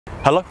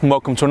Hello and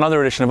welcome to another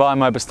edition of I'm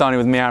Bastani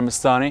with me, Aaron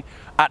Bastani,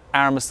 at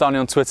Aaron Bastani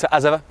on Twitter.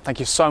 As ever, thank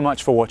you so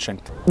much for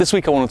watching. This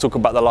week I want to talk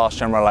about the last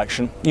general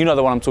election. You know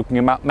the one I'm talking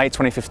about, May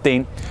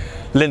 2015,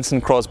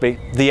 Linton Crosby,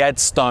 the Ed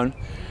Stone.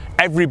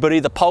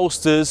 Everybody, the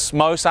pollsters,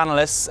 most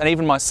analysts, and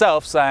even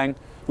myself saying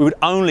we would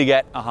only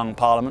get a hung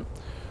parliament.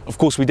 Of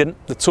course we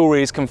didn't. The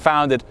Tories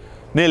confounded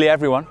nearly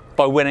everyone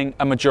by winning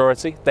a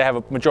majority. They have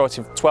a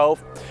majority of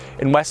 12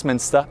 in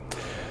Westminster.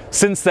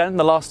 Since then,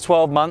 the last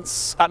 12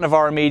 months, at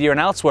Novara Media and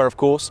elsewhere, of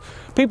course,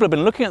 people have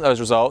been looking at those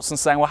results and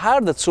saying, well, how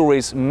did the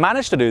Tories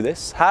manage to do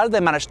this? How did they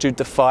manage to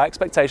defy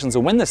expectations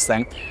and win this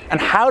thing? And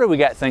how did we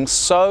get things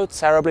so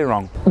terribly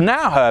wrong?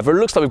 Now, however,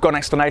 it looks like we've got an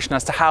explanation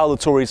as to how the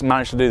Tories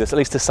managed to do this, at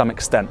least to some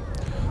extent.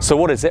 So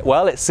what is it?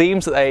 Well, it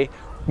seems that they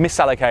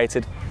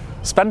misallocated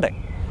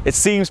spending. It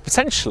seems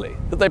potentially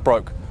that they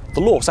broke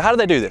the law. So how did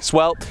they do this?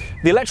 Well,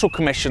 the Electoral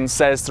Commission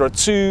says there are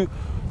two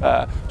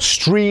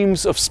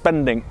streams of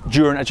spending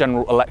during a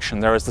general election.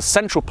 There is the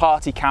central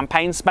party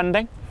campaign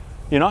spending,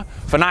 you know,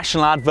 for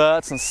national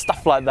adverts and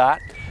stuff like that.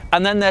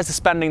 And then there's the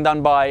spending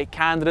done by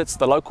candidates at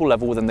the local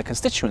level within the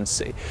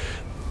constituency.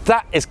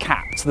 That is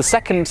capped. The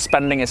second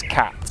spending is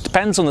capped.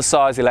 Depends on the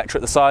size of the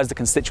electorate, the size of the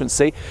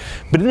constituency.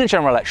 But in a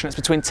general election, it's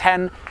between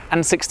 £10,000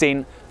 and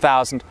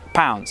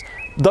 £16,000.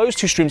 Those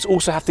two streams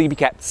also have to be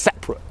kept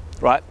separate.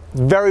 Right?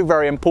 Very,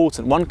 very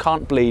important. One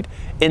can't bleed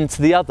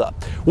into the other.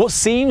 What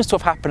seems to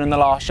have happened in the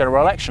last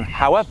general election,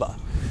 however,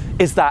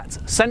 is that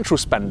central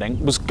spending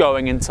was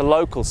going into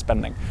local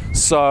spending.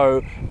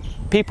 So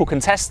people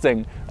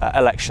contesting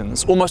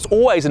elections, almost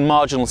always in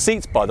marginal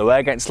seats, by the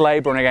way, against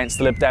Labour and against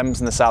the Lib Dems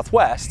in the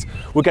southwest,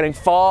 were getting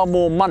far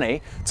more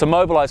money to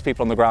mobilise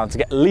people on the ground to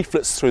get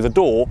leaflets through the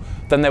door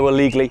than they were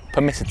legally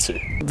permitted to.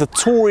 The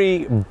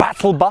Tory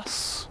Battle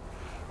Bus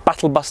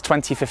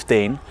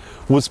 2015,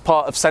 was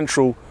part of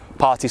central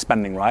party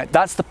spending, right?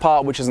 That's the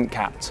part which isn't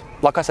capped.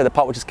 Like I said, the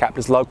part which is capped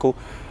is local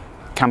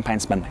campaign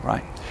spending,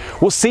 right?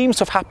 What seems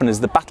to have happened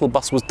is the battle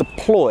bus was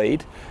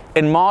deployed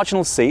in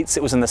marginal seats.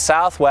 It was in the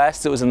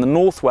southwest, it was in the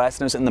northwest,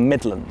 and it was in the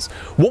Midlands.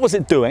 What was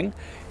it doing?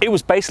 It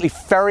was basically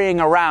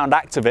ferrying around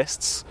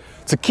activists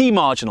to key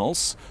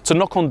marginals to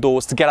knock on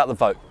doors to get out the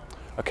vote,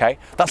 okay?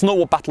 That's not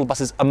what battle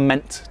buses are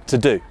meant to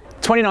do.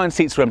 29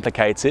 seats were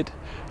implicated.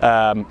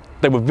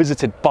 They were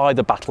visited by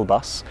the battle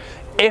bus.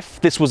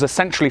 If this was a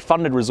centrally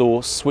funded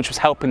resource which was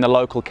helping the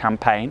local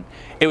campaign,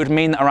 it would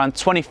mean that around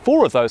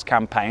 24 of those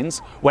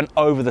campaigns went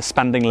over the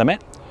spending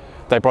limit.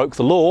 They broke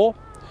the law.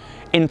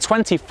 In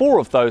 24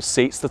 of those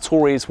seats, the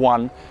Tories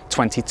won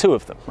 22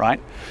 of them,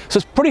 right? So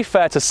it's pretty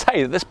fair to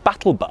say that this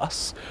battle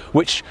bus,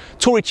 which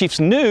Tory chiefs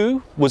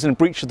knew was in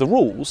breach of the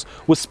rules,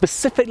 was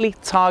specifically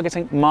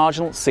targeting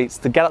marginal seats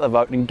to get out the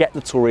vote and get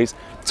the Tories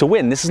to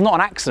win. This is not an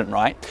accident,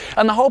 right?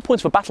 And the whole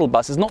point of a battle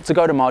bus is not to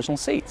go to marginal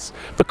seats,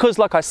 because,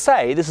 like I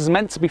say, this is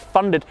meant to be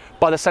funded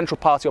by the central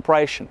party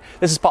operation.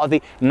 This is part of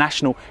the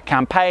national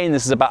campaign.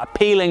 This is about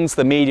appealing to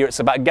the media.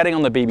 It's about getting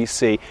on the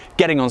BBC,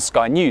 getting on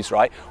Sky News,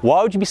 right?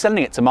 Why would you be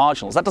sending it to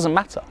marginals? That doesn't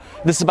matter.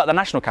 This is about the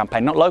national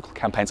campaign, not local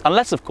campaigns.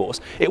 Unless, of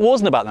course, it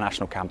wasn't about the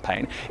national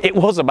campaign. It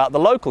was about the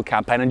local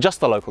campaign and just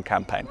the local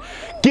campaign.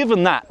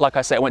 Given that, like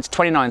I say, it went to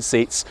 29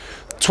 seats,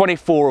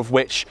 24 of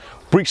which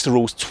breached the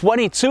rules,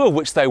 22 of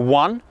which they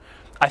won.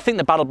 I think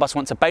the battle bus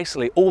went to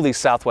basically all these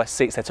southwest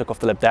seats they took off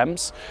the Lib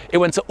Dems. It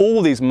went to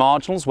all these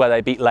marginals where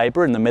they beat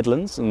Labour in the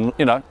Midlands, and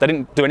you know, they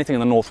didn't do anything in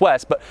the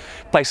northwest, but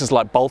places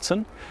like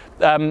Bolton.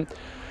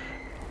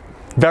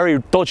 Very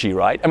dodgy,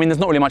 right? I mean, there's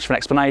not really much of an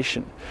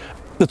explanation.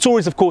 The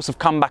Tories, of course, have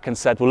come back and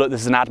said, well, look,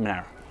 this is an admin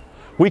error.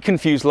 We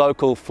confused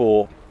local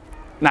for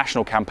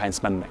national campaign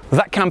spending.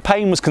 That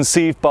campaign was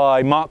conceived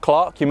by Mark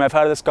Clark. You may have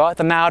heard of this guy,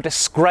 the now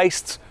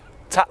disgraced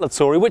Tatler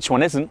Tory. Which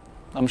one isn't?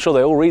 I'm sure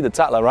they all read the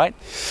Tatler, right?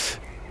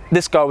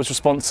 This guy was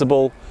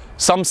responsible,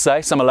 some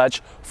say, some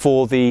allege,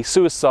 for the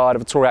suicide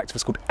of a Tory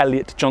activist called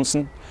Elliot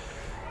Johnson.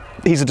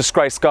 He's a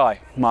disgraced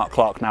guy, Mark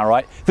Clark now,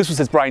 right? This was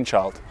his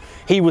brainchild.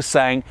 He was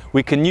saying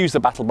we can use the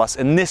battle bus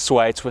in this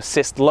way to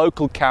assist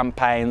local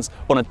campaigns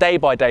on a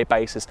day-by-day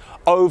basis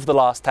over the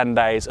last 10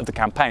 days of the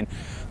campaign.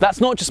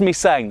 That's not just me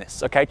saying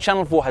this, okay?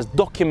 Channel 4 has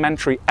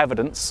documentary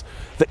evidence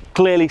that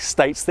clearly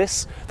states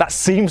this. That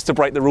seems to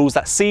break the rules,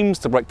 that seems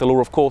to break the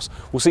law, of course.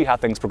 We'll see how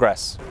things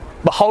progress.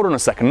 But hold on a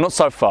second, not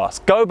so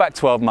fast. Go back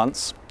 12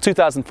 months,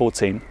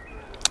 2014.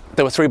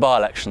 There were 3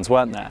 by-elections,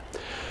 weren't there?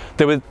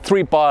 There were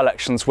 3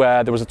 by-elections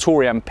where there was a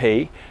Tory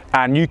MP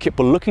and UKIP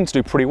were looking to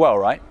do pretty well,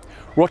 right?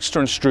 Rochester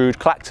and Strood,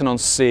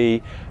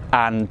 Clacton-on-Sea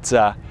and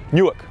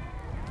Newark.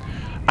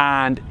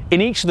 And in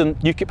each of them,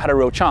 UKIP had a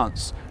real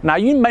chance. Now,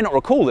 you may not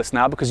recall this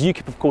now because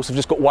UKIP, of course, have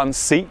just got 1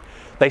 seat.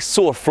 They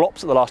saw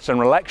flops at the last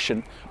general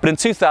election. But in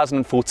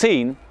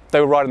 2014, they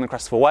were riding the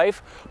crest of a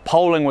wave.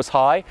 Polling was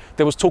high.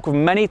 There was talk of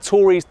many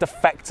Tories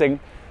defecting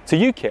to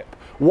UKIP.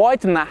 Why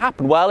didn't that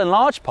happen? Well, in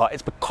large part,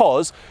 it's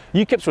because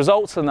UKIP's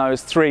results in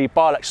those 3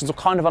 by-elections were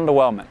kind of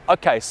underwhelming.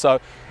 Okay,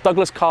 so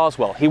Douglas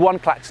Carswell, he won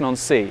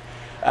Clacton-on-Sea.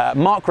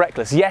 Mark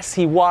Reckless, yes,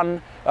 he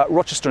won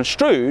Rochester and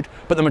Strood,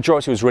 but the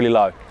majority was really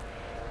low.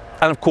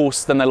 And of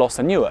course, then they lost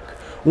in Newark.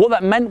 What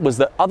that meant was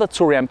that other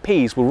Tory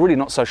MPs were really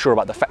not so sure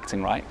about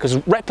defecting, right? Because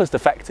Reckless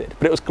defected,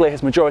 but it was clear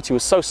his majority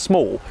was so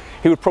small,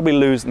 he would probably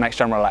lose the next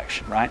general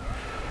election, right?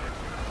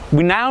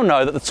 We now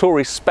know that the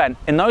Tories spent,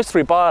 in those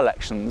 3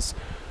 by-elections,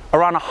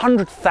 around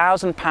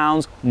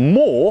 £100,000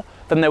 more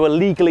than they were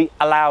legally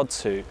allowed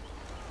to.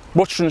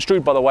 Rochester and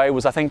Stroud, by the way,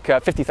 was, I think,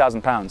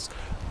 £50,000.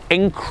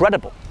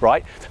 Incredible,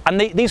 right?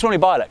 And these were only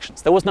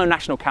by-elections. There was no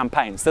national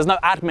campaigns. There's no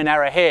admin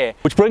error here.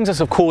 Which brings us,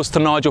 of course, to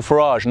Nigel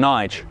Farage,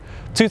 Nige.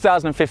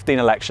 2015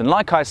 election,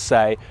 like I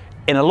say,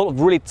 in a lot of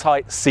really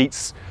tight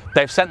seats,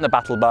 they've sent the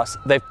battle bus,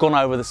 they've gone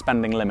over the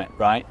spending limit,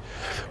 right?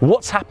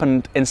 What's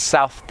happened in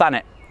South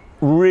Thanet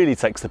really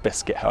takes the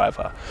biscuit,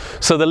 however.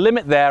 So the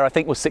limit there, I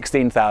think, was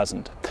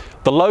 16,000.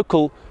 The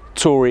local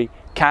Tory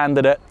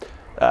candidate,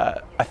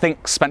 I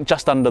think, spent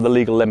just under the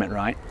legal limit,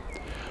 right?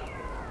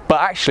 But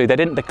actually, they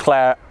didn't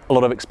declare a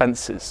lot of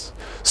expenses.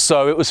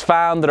 So it was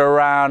found that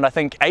around, I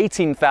think,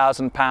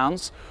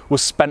 £18,000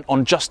 was spent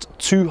on just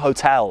 2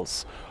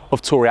 hotels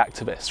of Tory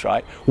activists,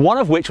 right? One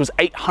of which was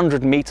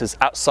 800 metres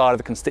outside of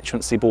the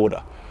constituency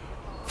border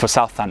for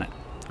South Thanet,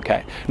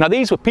 okay? Now,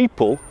 these were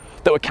people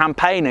that were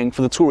campaigning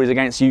for the Tories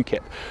against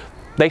UKIP.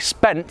 They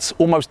spent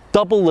almost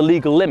double the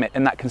legal limit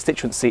in that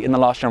constituency in the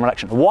last general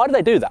election. Why did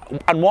they do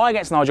that? And why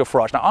against Nigel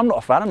Farage? Now, I'm not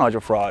a fan of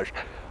Nigel Farage.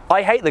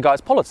 I hate the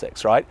guy's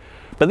politics, right?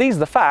 But these are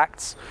the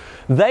facts.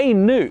 They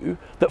knew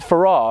that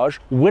Farage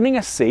winning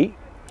a seat,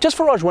 just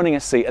Farage winning a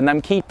seat and them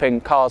keeping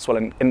Carswell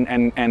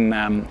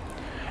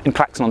in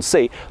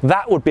Clacton-on-Sea,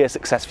 that would be a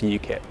success for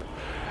UKIP.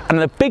 And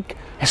the big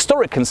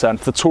historic concern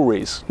for the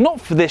Tories, not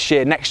for this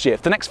year, next year,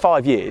 for the next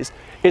 5 years,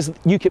 is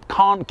that UKIP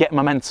can't get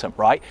momentum,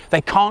 right?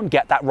 They can't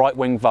get that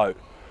right-wing vote.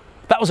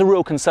 That was a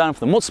real concern for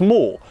them. What's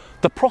more,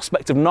 the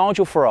prospect of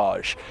Nigel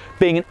Farage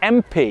being an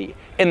MP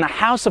in the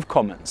House of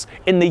Commons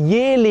in the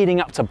year leading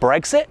up to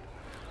Brexit,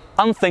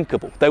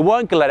 unthinkable. They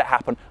weren't going to let it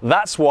happen.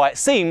 That's why it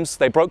seems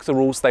they broke the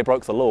rules, they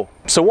broke the law.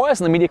 So why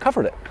hasn't the media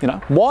covered it? You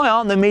know, why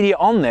aren't the media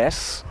on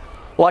this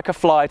like a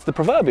fly to the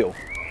proverbial?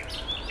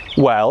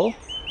 Well,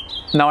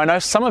 now I know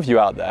some of you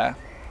out there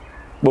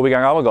will be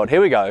going, oh my God,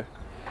 here we go.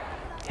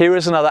 Here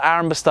is another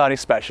Aaron Bastani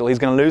special. He's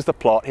going to lose the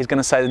plot. He's going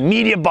to say the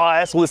media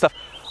bias, all this stuff.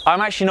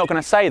 I'm actually not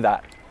going to say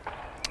that.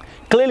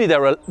 Clearly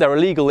there are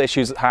legal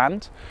issues at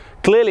hand.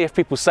 Clearly if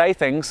people say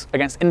things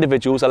against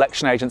individuals,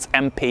 election agents,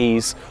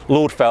 MPs,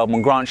 Lord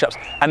Feldman, Grant Shapps,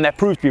 and they're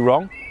proved to be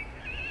wrong,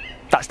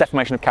 that's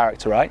defamation of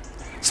character, right?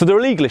 So there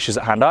are legal issues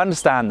at hand, I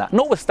understand that.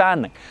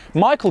 Notwithstanding,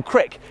 Michael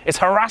Crick is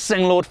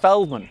harassing Lord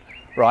Feldman,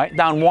 right,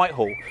 down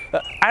Whitehall.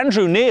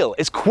 Andrew Neil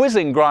is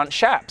quizzing Grant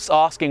Shapps,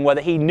 asking whether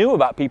he knew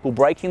about people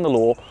breaking the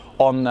law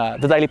on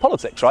the Daily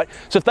Politics, right?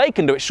 So if they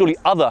can do it, surely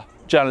other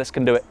journalists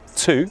can do it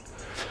too.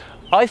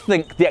 I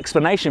think the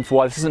explanation for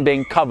why this isn't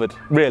being covered,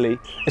 really,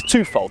 is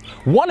twofold.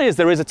 One is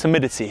there is a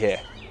timidity here,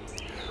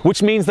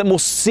 which means that more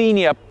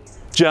senior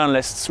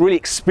journalists, really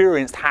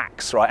experienced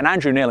hacks, right, and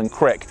Andrew Neil and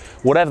Crick,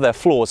 whatever their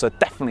flaws, are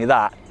definitely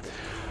that.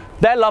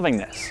 They're loving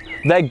this.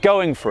 They're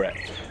going for it.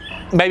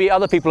 Maybe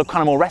other people are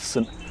kind of more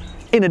reticent.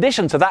 In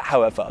addition to that,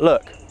 however,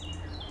 look,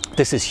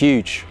 this is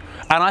huge.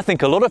 And I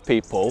think a lot of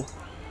people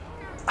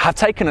have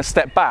taken a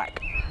step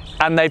back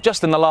and they've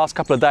just in the last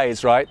couple of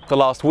days, right, the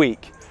last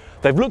week,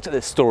 they've looked at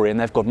this story and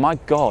they've gone, my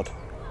God,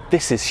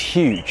 this is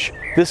huge.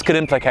 This could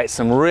implicate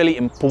some really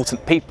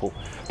important people.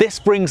 This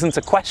brings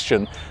into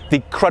question the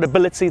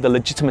credibility, the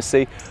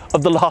legitimacy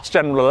of the last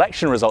general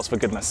election results, for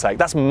goodness sake.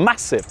 That's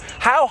massive.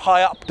 How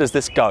high up does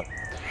this go?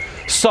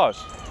 So,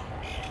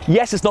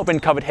 yes, it's not been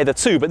covered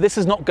hitherto, but this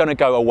is not going to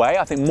go away.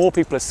 I think more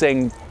people are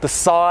seeing the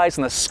size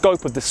and the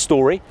scope of this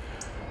story.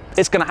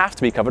 It's going to have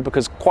to be covered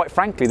because, quite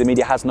frankly, the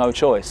media has no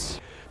choice.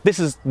 This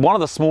is one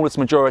of the smallest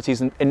majorities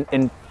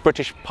in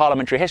British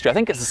parliamentary history. I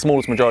think it's the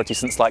smallest majority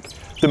since like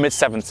the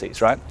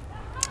mid-70s, right?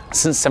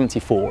 Since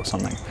 74 or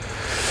something.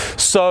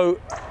 So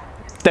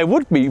there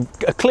would be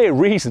a clear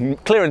reason,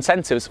 clear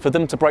incentives for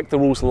them to break the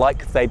rules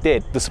like they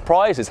did. The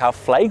surprise is how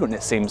flagrant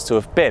it seems to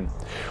have been.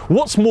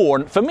 What's more,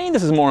 and for me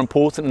this is more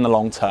important in the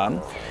long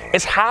term,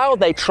 is how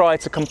they try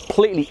to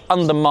completely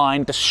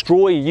undermine,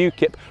 destroy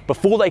UKIP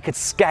before they could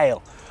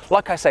scale.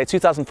 Like I say,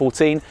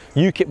 2014,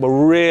 UKIP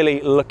were really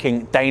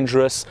looking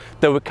dangerous.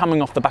 They were coming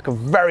off the back of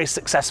very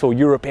successful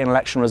European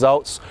election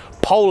results,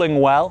 polling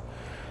well.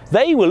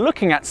 They were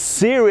looking at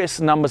serious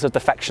numbers of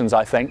defections,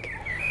 I think.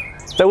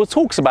 There were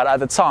talks about it at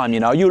the time, you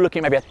know, you were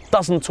looking at maybe a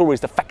dozen Tories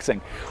defecting.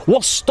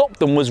 What stopped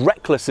them was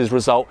Reckless's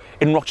result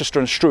in Rochester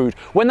and Stroud.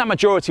 When that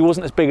majority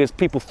wasn't as big as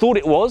people thought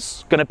it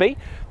was going to be,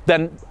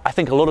 then I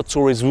think a lot of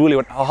Tories really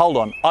went, oh, hold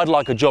on, I'd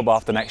like a job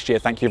after next year,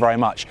 thank you very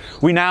much.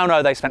 We now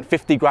know they spent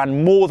 50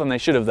 grand more than they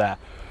should have there.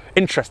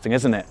 Interesting,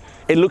 isn't it?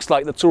 It looks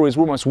like the Tories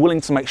were almost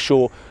willing to make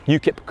sure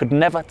UKIP could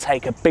never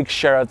take a big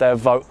share of their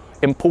vote.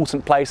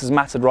 Important places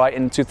mattered, right,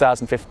 in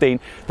 2015.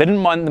 They didn't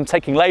mind them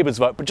taking Labour's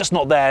vote, but just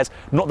not theirs,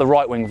 not the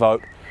right-wing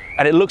vote.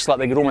 And it looks like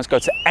they could almost go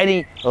to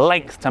any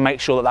length to make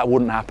sure that that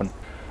wouldn't happen.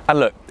 And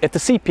look, if the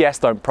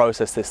CPS don't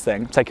process this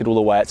thing, take it all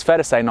away, it's fair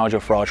to say Nigel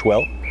Farage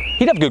will.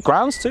 He'd have good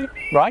grounds to,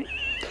 right?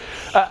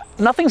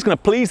 Nothing's going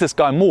to please this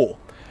guy more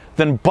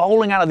than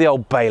bowling out of the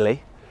Old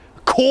Bailey,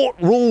 court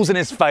rules in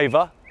his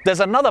favour. There's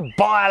another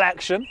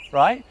by-election,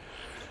 right?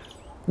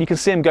 You can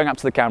see him going up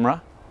to the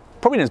camera,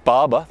 probably in his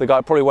barber. The guy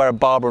would probably wear a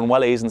barber and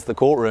wellies into the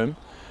courtroom.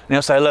 And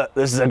he'll say, look,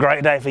 this is a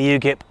great day for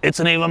UKIP. It's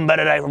an even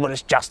better day for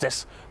British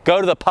justice. Go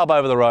to the pub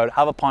over the road,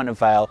 have a pint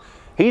of ale.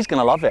 He's going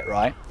to love it,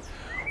 right?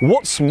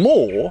 What's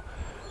more,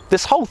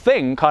 this whole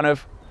thing kind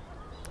of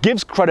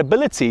gives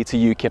credibility to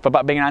UKIP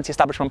about being an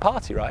anti-establishment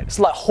party, right? It's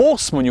like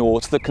horse manure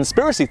to the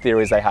conspiracy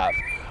theories they have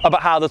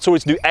about how the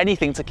Tories do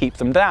anything to keep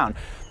them down.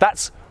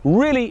 That's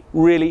really,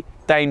 really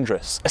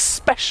dangerous,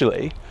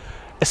 especially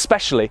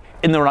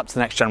in the run-up to the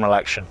next general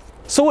election.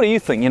 So what do you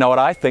think? You know what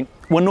I think?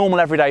 When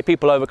normal everyday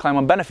people overclaim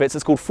on benefits,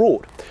 it's called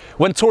fraud.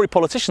 When Tory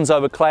politicians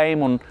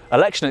overclaim on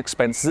election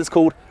expenses, it's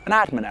called an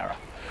admin error.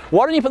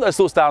 Why don't you put those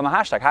thoughts down on the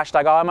hashtag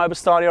I'm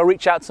Bastani, or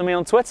reach out to me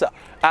on Twitter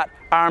at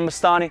Aaron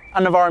Bastani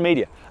and Novara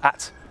Media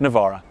at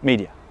Novara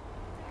Media.